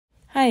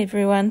Hi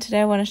everyone,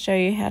 today I want to show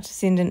you how to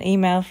send an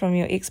email from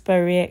your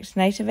Expo React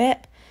Native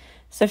app.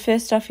 So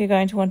first off, you're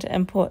going to want to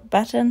import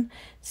button.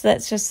 So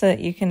that's just so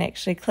that you can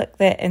actually click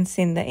that and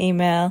send the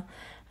email.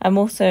 I'm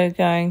also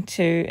going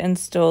to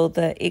install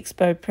the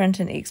Expo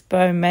Print and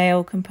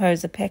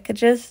expo-mail-composer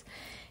packages.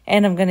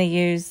 And I'm going to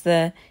use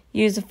the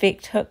use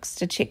effect hooks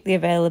to check the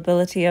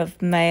availability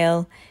of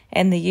mail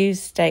and the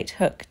use state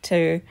hook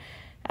to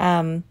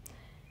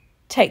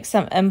take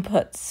some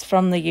inputs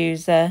from the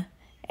user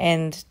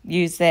and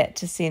use that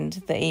to send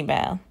the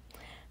email.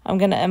 I'm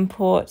going to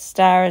import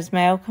star as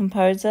mail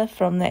composer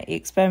from that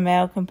Expo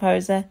Mail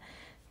Composer.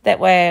 That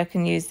way I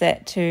can use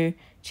that to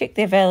check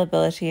the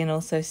availability and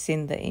also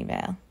send the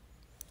email.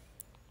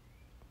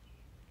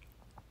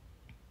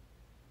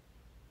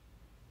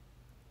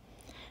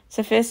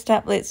 So first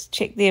up, let's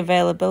check the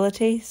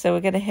availability. So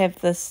we're going to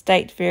have the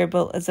state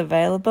variable is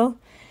available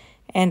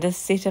and a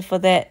setter for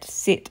that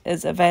set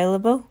is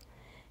available.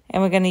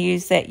 And we're going to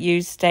use that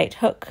use state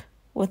hook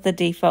with the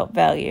default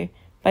value.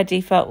 By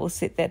default, we'll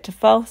set that to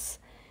false.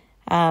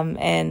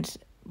 And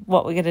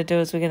what we're going to do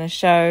is we're going to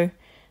show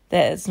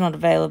that it's not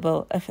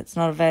available if it's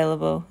not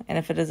available, and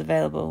if it is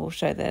available, we'll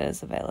show that it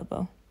is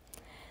available.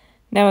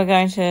 Now we're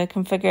going to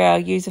configure our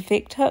use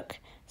effect hook.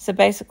 So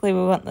basically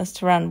we want this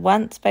to run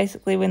once,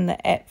 basically when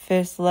the app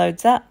first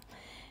loads up.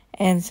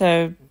 And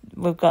so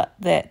we've got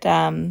that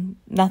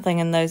nothing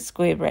in those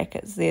square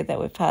brackets there that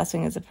we're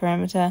passing as a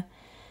parameter.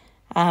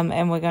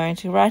 And we're going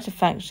to write a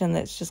function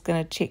that's just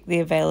going to check the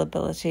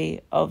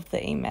availability of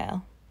the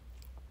email.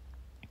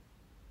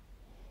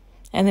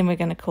 And then we're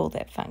going to call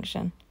that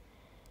function.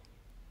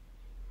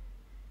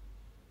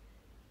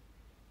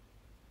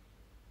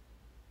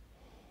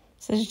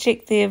 So to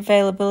check the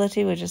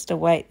availability, we'll just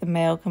await the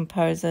mail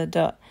composer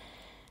dot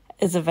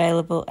is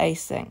available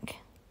async.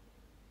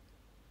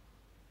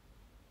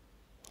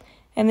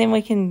 And then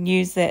we can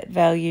use that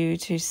value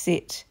to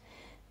set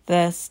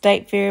the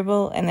state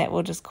variable, and that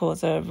will just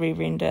cause a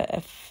re-render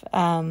if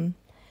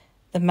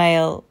the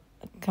mail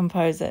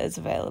composer is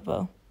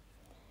available.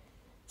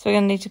 So we're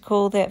going to need to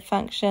call that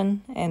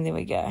function, and there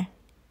we go.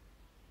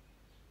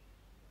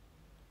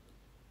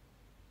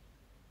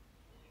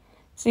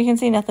 So you can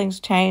see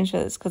nothing's changed,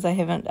 but it's because I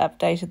haven't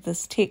updated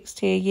this text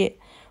here yet.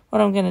 What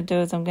I'm going to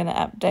do is I'm going to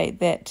update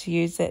that to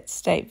use that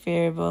state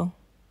variable.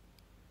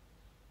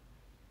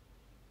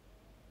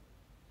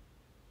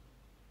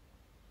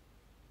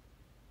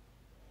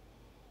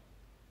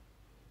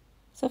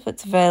 So if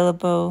it's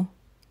available,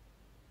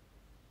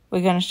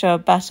 we're going to show a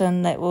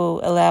button that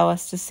will allow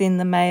us to send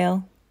the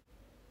mail.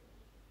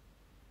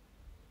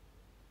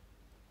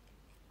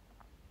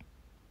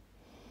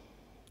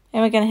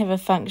 And we're going to have a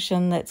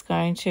function that's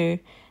going to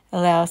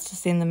allow us to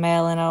send the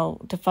mail, and I'll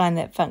define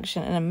that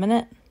function in a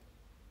minute.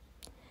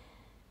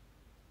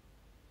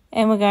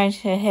 And we're going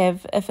to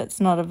have, if it's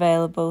not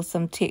available,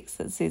 some text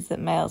that says that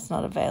mail is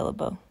not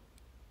available.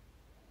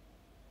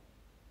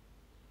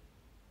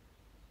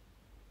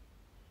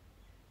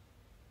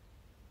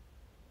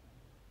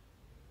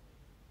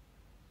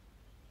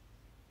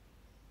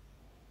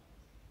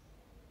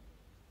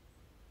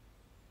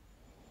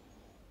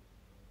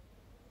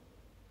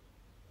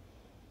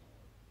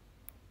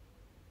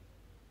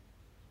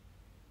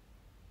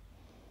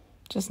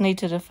 Just need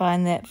to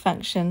define that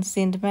function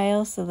send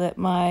mail so that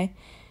my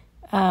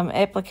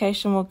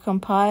application will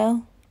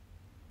compile.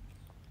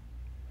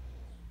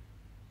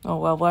 Or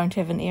well, won't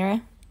have an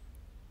error.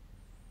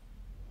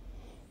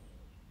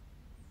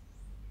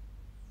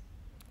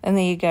 And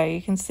there you go. You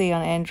can see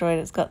on Android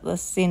it's got the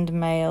send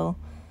mail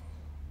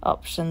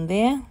option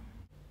there.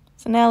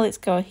 So now let's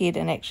go ahead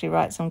and actually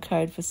write some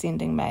code for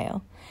sending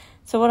mail.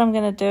 So what I'm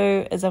going to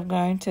do is I'm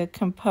going to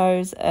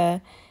compose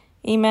a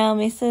email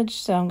message.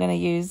 So I'm going to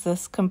use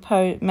this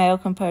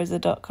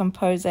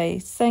mail-composer.compose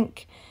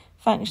async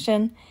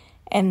function,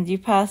 and you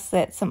pass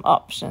that some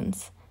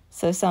options.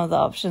 So some of the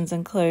options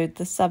include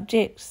the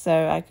subject.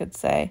 So I could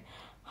say,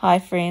 hi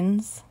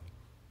friends.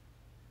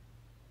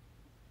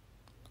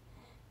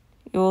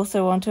 You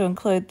also want to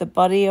include the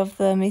body of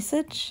the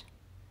message.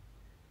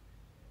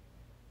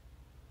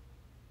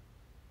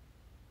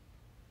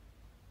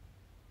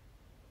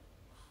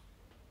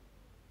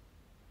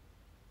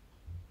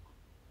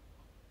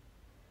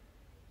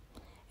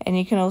 And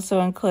you can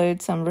also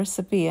include some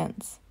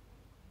recipients.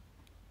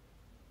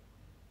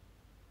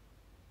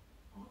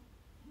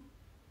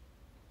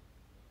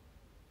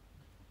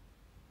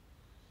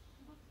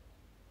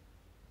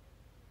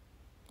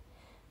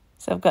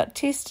 So I've got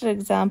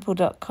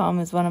testedexample.com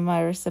as one of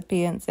my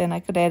recipients, and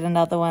I could add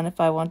another one if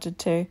I wanted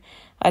to.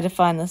 I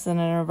define this in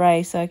an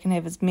array so I can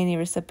have as many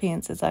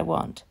recipients as I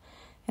want.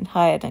 And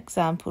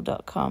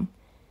hiredexample.com.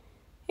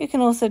 You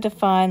can also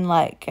define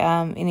like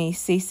any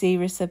CC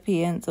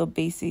recipients or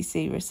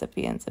BCC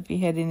recipients if you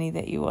had any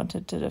that you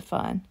wanted to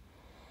define.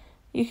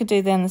 You could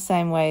do that in the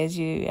same way as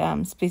you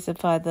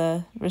specify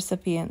the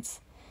recipients,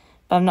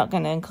 but I'm not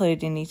going to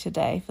include any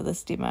today for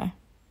this demo. I'm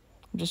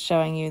just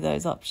showing you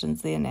those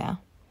options there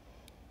now.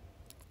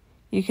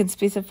 You can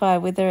specify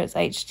whether it's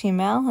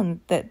HTML, and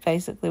that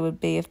basically would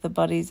be if the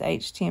body's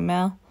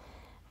HTML.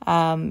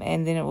 and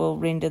then it will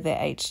render that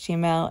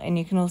HTML, and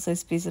you can also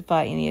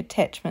specify any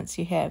attachments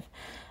you have.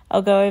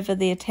 I'll go over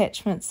the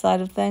attachment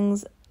side of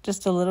things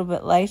just a little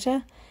bit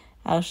later.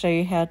 I'll show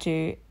you how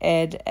to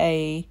add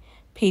a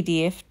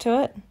PDF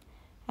to it.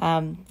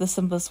 The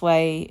simplest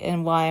way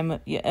and why I'm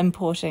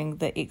importing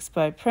the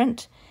Expo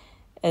print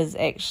is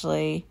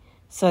actually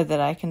so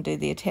that I can do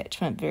the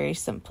attachment very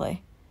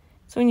simply.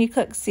 So when you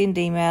click send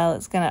email,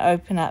 it's going to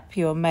open up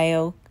your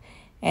mail,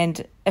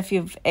 and if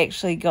you've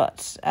actually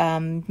got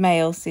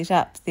mail set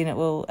up, then it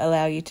will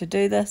allow you to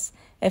do this.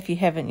 If you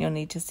haven't, you'll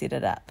need to set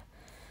it up.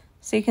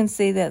 So you can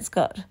see that it's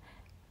got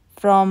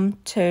from,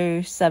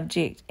 to,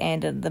 subject,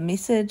 and in the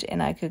message,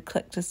 and I could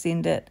click to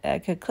send it. I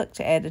could click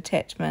to add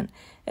attachment.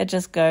 It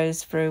just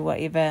goes through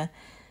whatever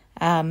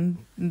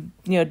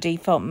your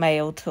default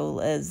mail tool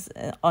is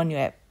on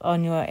your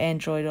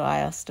Android or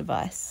iOS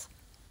device.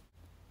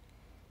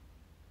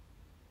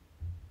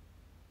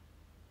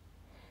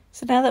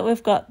 So now that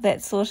we've got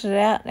that sorted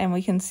out and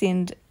we can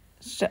send,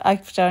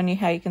 I've shown you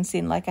how you can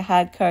send like a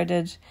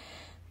hard-coded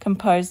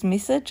composed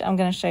message, I'm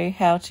going to show you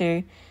how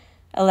to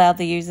allow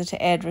the user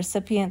to add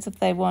recipients if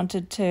they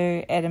wanted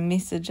to, add a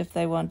message if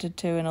they wanted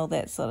to, and all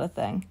that sort of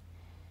thing.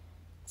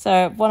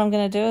 So what I'm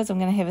going to do is I'm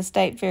going to have a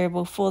state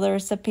variable for the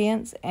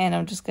recipients, and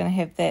I'm just going to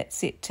have that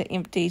set to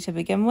empty to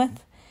begin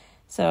with.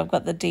 So I've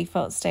got the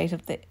default state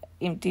of the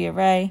empty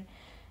array.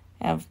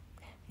 I'm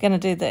going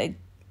to do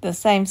the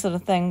same sort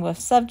of thing with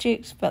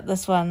subject, but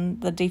this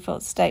one, the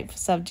default state for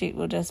subject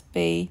will just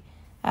be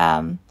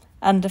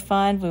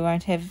undefined. We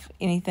won't have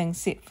anything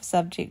set for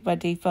subject by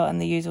default,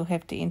 and the user will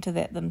have to enter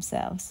that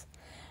themselves.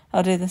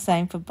 I'll do the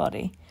same for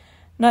body.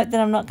 Note that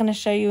I'm not going to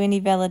show you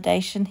any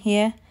validation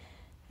here.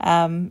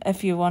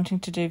 If you're wanting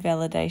to do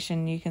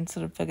validation, you can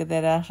sort of figure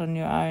that out on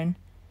your own.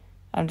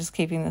 I'm just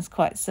keeping this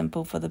quite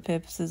simple for the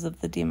purposes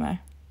of the demo.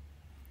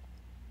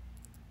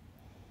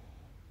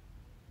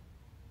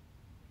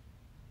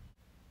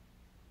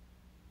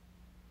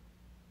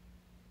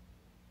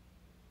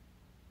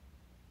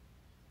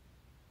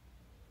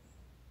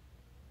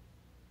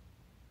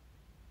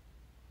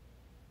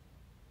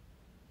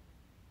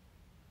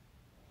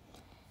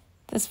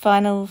 This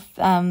final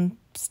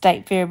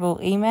state variable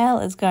email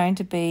is going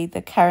to be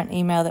the current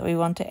email that we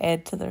want to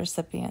add to the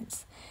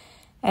recipients.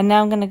 And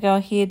now I'm going to go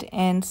ahead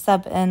and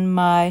sub in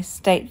my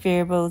state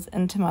variables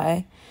into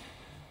my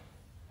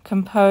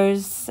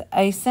compose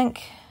async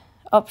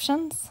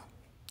options.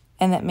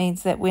 And that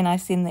means that when I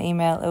send the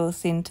email, it will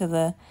send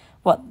to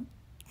what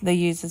the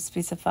user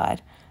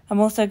specified.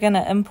 I'm also going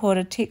to import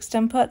a text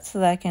input so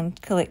that I can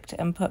collect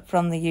input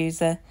from the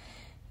user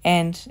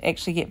and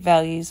actually get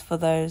values for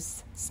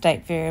those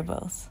state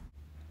variables.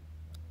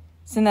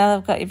 So now that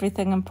I've got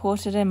everything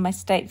imported and my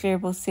state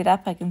variables set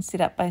up, I can set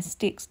up my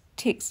text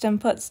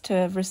inputs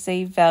to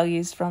receive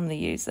values from the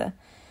user.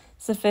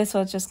 So the first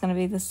one's just going to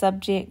be the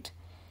subject,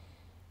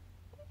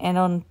 and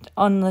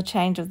on the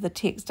change of the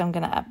text, I'm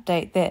going to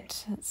update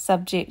that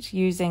subject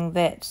using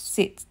that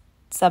set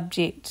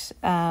subject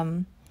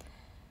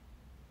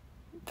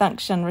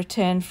function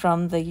returned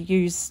from the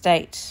use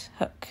state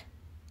hook.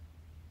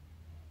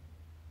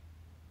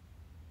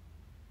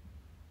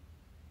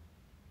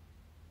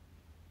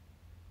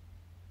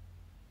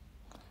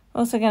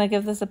 Also going to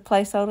give this a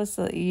placeholder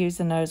so that the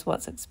user knows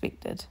what's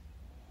expected.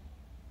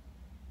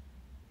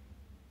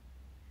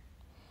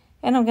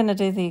 And I'm going to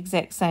do the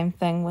exact same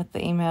thing with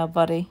the email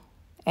body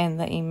and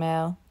the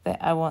email that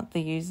I want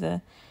the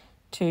user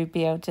to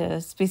be able to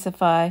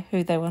specify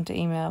who they want to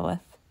email with.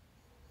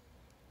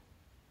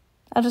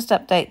 I'll just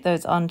update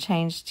those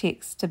on-change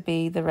texts to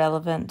be the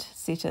relevant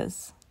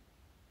setters.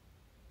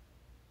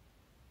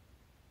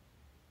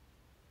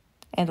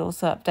 And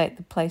also update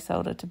the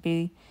placeholder to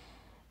be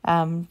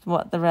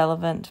what the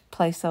relevant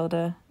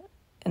placeholder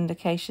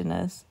indication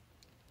is.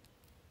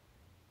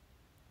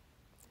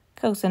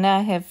 Cool, so now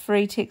I have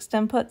 3 text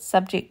inputs,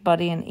 subject,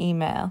 body, and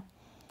email.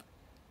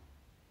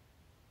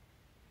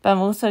 But I'm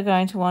also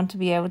going to want to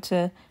be able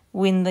to,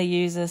 when the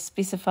user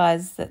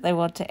specifies that they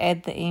want to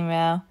add the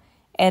email,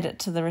 add it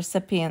to the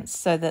recipients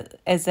so that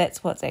as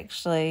that's what's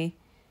actually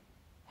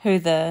who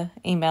the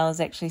email is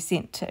actually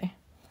sent to.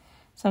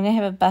 So I'm going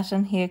to have a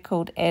button here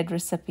called Add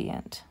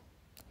Recipient.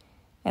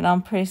 And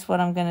on press, what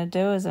I'm going to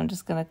do is I'm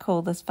just going to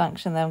call this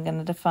function that I'm going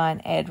to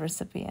define Add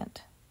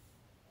Recipient.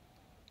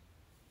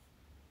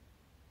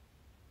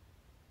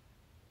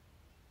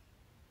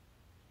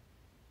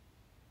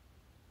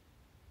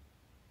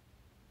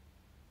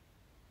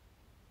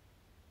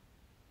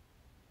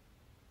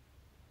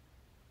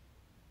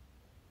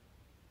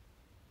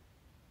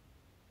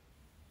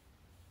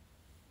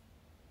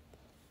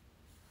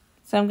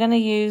 So I'm going to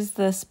use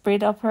the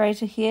spread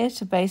operator here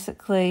to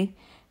basically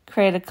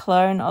create a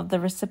clone of the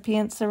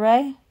recipients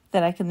array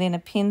that I can then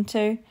append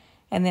to,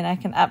 and then I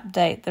can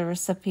update the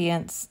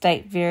recipient's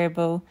state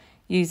variable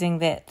using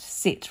that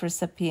set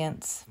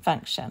recipients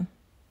function.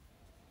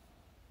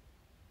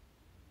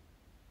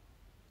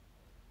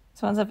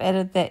 So once I've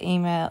added that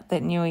email,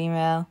 that new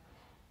email,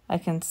 I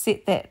can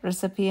set that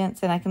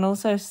recipients, and I can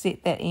also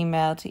set that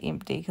email to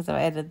empty because I've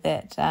added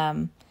that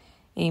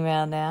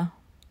email now.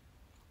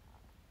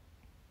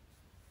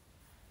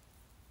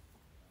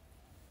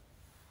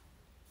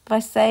 If I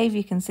save,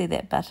 you can see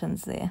that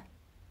button's there.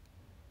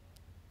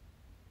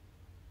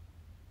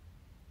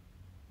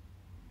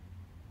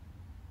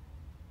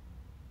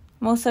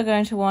 I'm also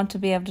going to want to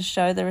be able to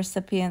show the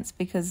recipients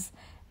because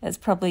it's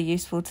probably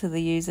useful to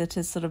the user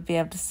to sort of be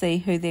able to see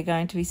who they're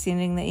going to be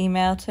sending the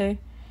email to.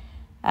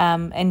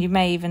 And you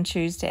may even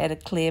choose to add a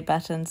clear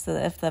button so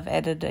that if they've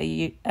added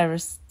a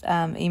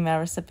email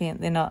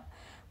recipient they're not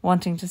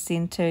wanting to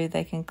send to,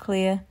 they can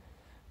clear.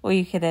 Or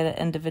you could add it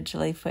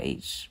individually for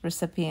each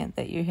recipient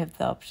that you have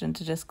the option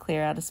to just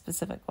clear out a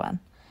specific one.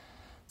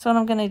 So what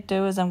I'm going to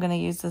do is I'm going to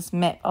use this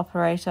map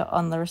operator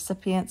on the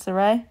recipients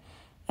array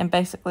and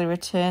basically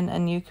return a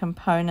new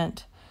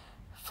component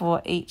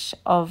for each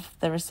of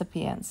the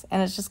recipients.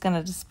 And it's just going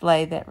to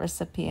display that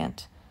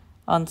recipient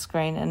on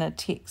screen in a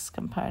text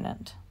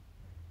component.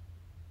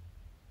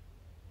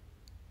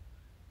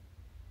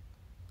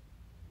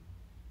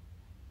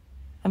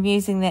 I'm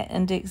using that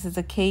index as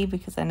a key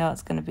because I know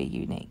it's going to be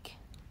unique.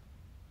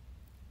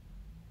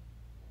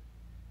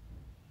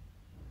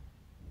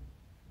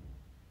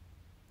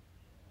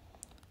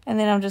 And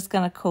then I'm just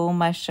going to call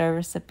my show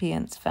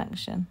recipients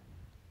function.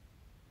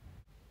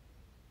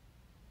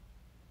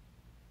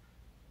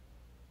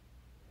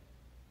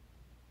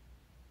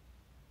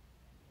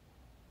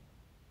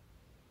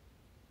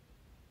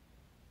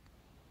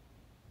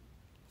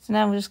 So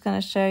now I'm just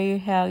going to show you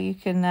how you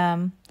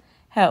can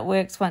how it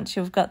works once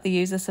you've got the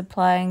user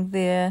supplying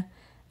their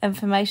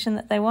information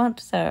that they want.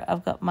 So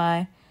I've got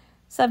my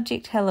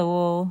subject, hello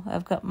all.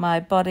 I've got my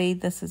body,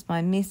 this is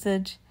my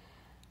message.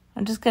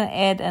 I'm just going to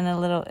add in a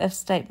little if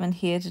statement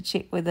here to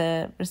check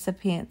whether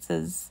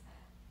recipients'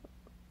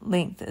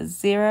 length is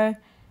 0.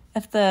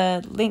 If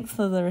the length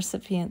of the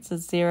recipients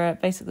is 0,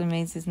 it basically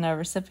means there's no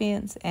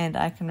recipients, and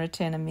I can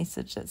return a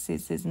message that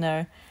says there's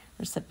no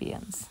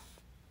recipients.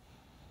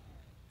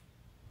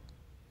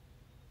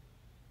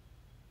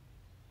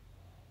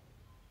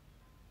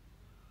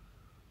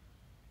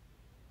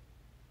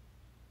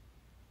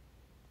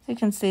 So you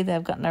can see that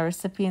I've got no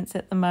recipients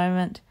at the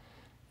moment.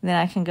 Then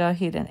I can go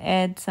ahead and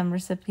add some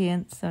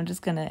recipients. So I'm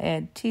just going to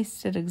add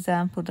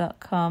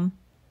test@example.com.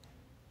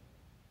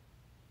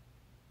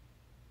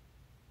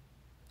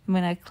 And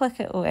when I click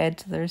it, will add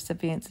to the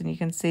recipients, and you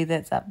can see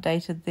that's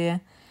updated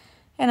there.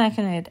 And I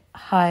can add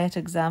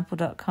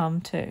hi@example.com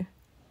too.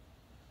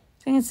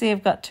 So you can see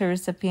I've got 2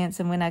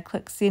 recipients, and when I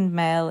click send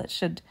mail, it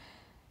should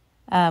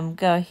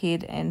go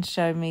ahead and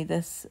show me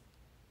this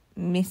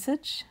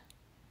message.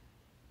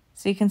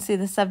 So you can see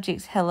the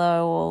subject's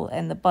hello all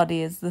and the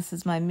body is this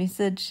is my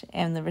message,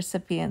 and the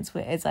recipients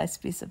were as I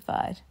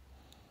specified.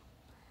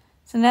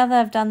 So now that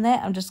I've done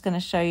that, I'm just going to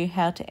show you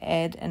how to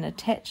add an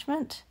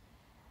attachment.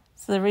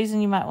 So the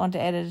reason you might want to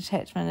add an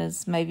attachment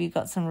is maybe you've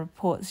got some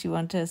reports you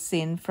want to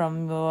send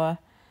from your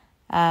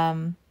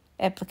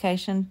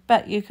application,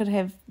 but you could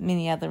have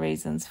many other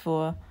reasons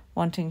for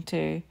wanting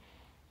to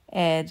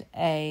add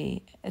an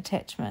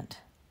attachment.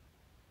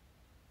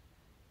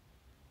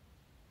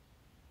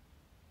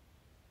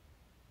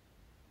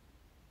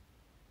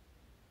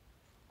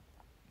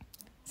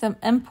 So I'm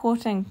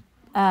importing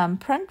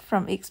print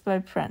from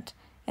Expo Print,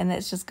 and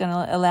that's just going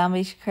to allow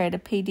me to create a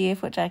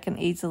PDF which I can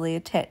easily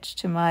attach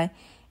to my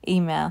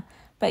email.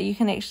 But you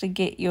can actually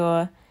get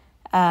your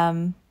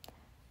file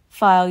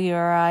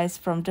URIs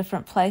from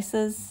different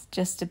places,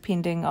 just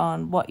depending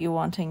on what you're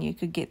wanting. You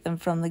could get them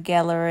from the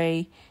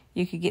gallery,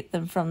 you could get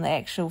them from the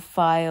actual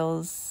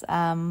files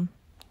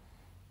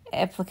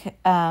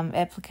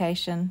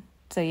application.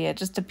 So yeah, it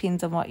just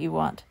depends on what you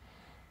want.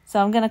 So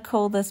I'm going to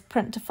call this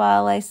print to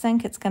file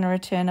async. It's going to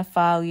return a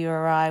file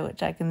URI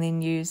which I can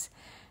then use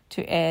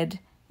to add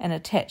an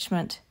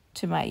attachment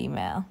to my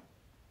email.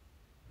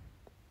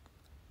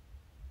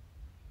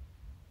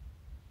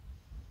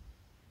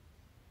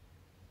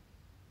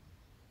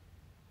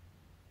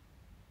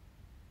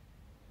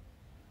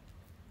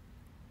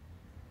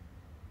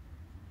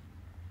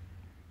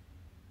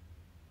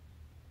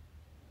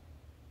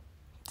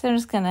 So I'm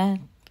just going to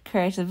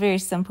create a very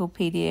simple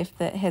PDF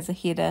that has a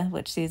header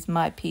which says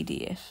my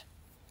PDF.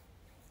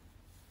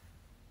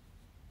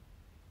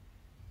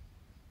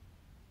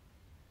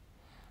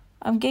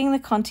 I'm getting the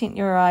content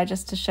URI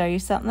just to show you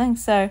something.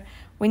 So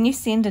when you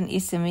send an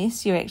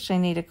SMS, you actually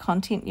need a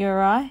content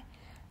URI,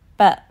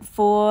 but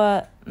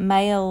for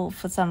mail,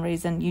 for some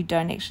reason, you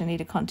don't actually need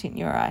a content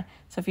URI.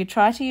 So if you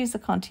try to use the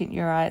content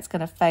URI, it's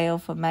going to fail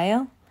for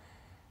mail.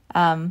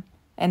 And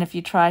if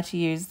you try to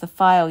use the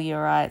file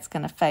URI, it's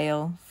going to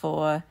fail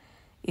for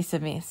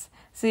SMS.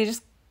 So you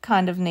just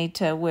kind of need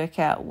to work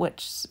out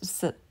which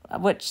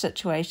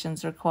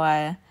situations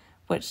require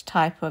which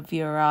type of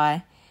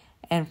URI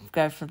and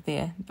go from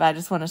there. But I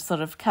just want to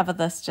sort of cover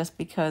this just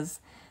because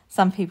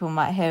some people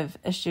might have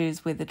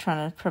issues where they're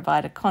trying to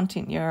provide a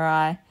content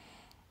URI,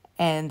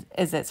 and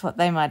as that's what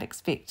they might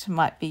expect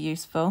might be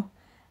useful,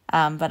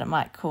 but it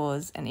might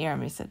cause an error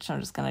message. So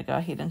I'm just going to go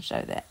ahead and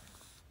show that.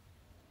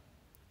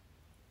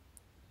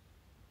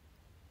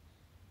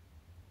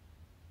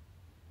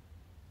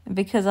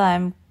 Because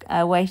I'm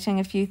awaiting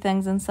a few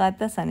things inside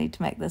this, I need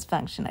to make this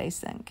function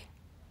async.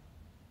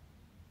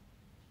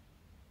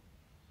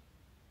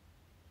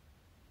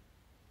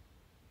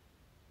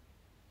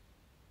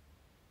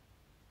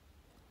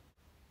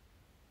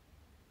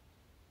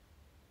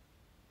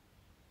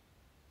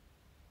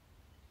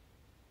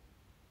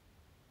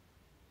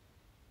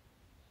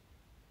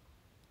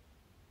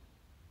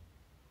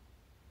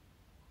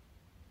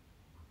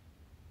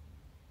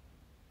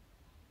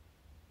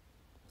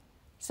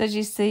 So as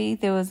you see,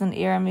 there was an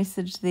error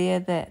message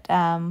there that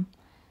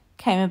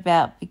came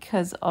about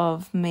because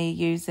of me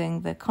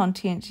using the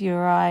content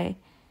URI.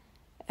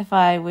 If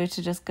I were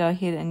to just go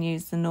ahead and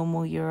use the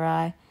normal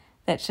URI,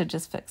 that should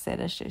just fix that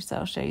issue. So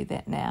I'll show you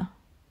that now.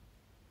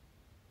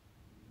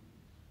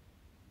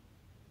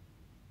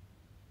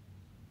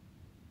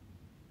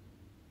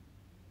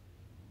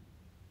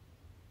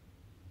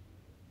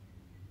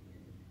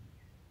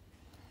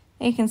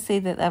 You can see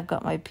that I've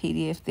got my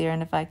PDF there,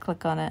 and if I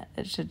click on it,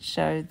 it should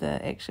show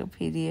the actual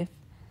PDF.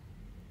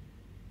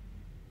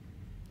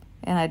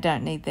 And I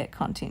don't need that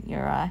content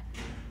URI.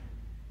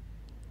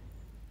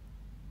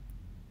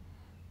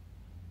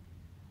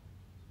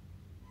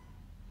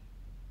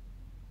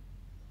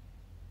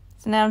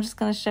 So now I'm just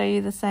going to show you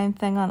the same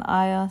thing on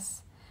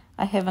iOS.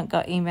 I haven't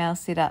got email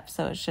set up,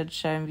 so it should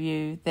show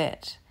you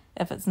that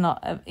if it's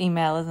not,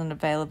 email isn't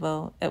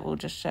available, it will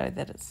just show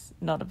that it's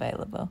not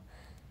available.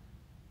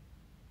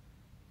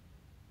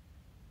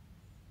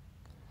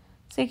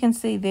 So you can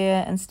see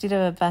there, instead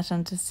of a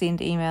button to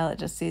send email, it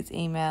just says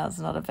email is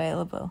not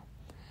available.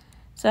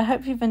 So I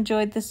hope you've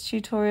enjoyed this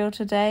tutorial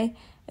today.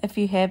 If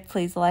you have,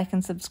 please like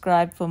and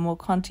subscribe for more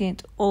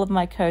content. All of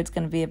my code's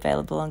going to be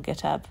available on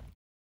GitHub.